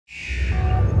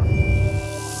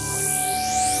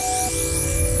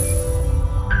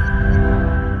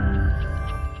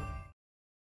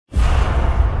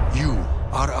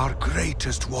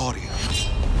greatest warrior.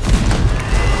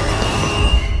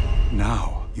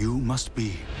 Now you must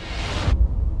be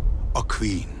a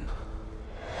queen.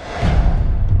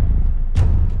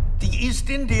 The East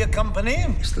India Company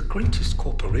is the greatest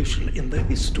corporation in the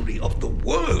history of the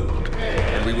world.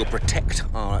 And we will protect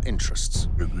our interests.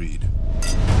 Agreed.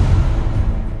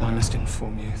 I must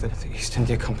inform you that the East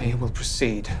India Company will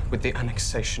proceed with the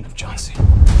annexation of Jhansi.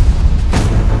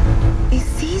 He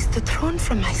seized the throne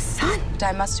from my son. But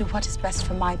I must do what is best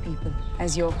for my people,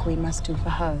 as your queen must do for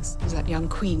hers. Is that young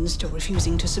queen still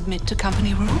refusing to submit to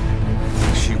company rule?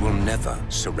 She will never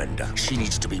surrender. She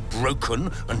needs to be broken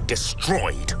and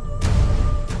destroyed.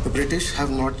 The British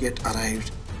have not yet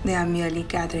arrived. They are merely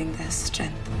gathering their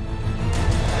strength.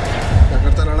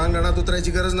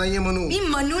 मी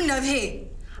मनू नव्हे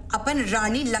आपण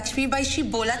राणी लक्ष्मीबाईशी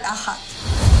बोलत आहात.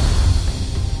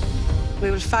 We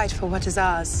will fight for what is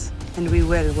ours, and we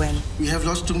will win. We have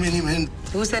lost too many men.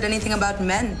 Who said anything about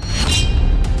men?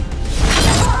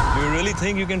 You really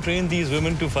think you can train these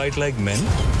women to fight like men?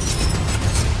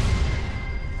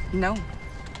 No.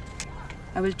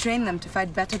 I will train them to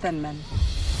fight better than men.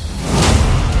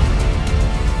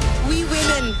 We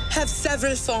women have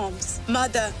several forms: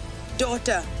 mother,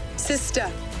 daughter, sister,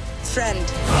 friend.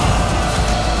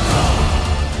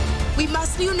 We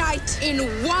must unite in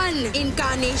one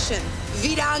incarnation,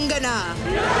 Virangana.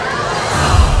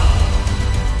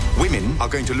 Women are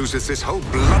going to lose us this whole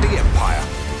bloody empire.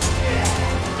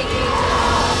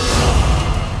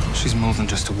 She's more than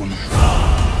just a woman.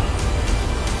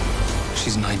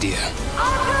 She's an idea.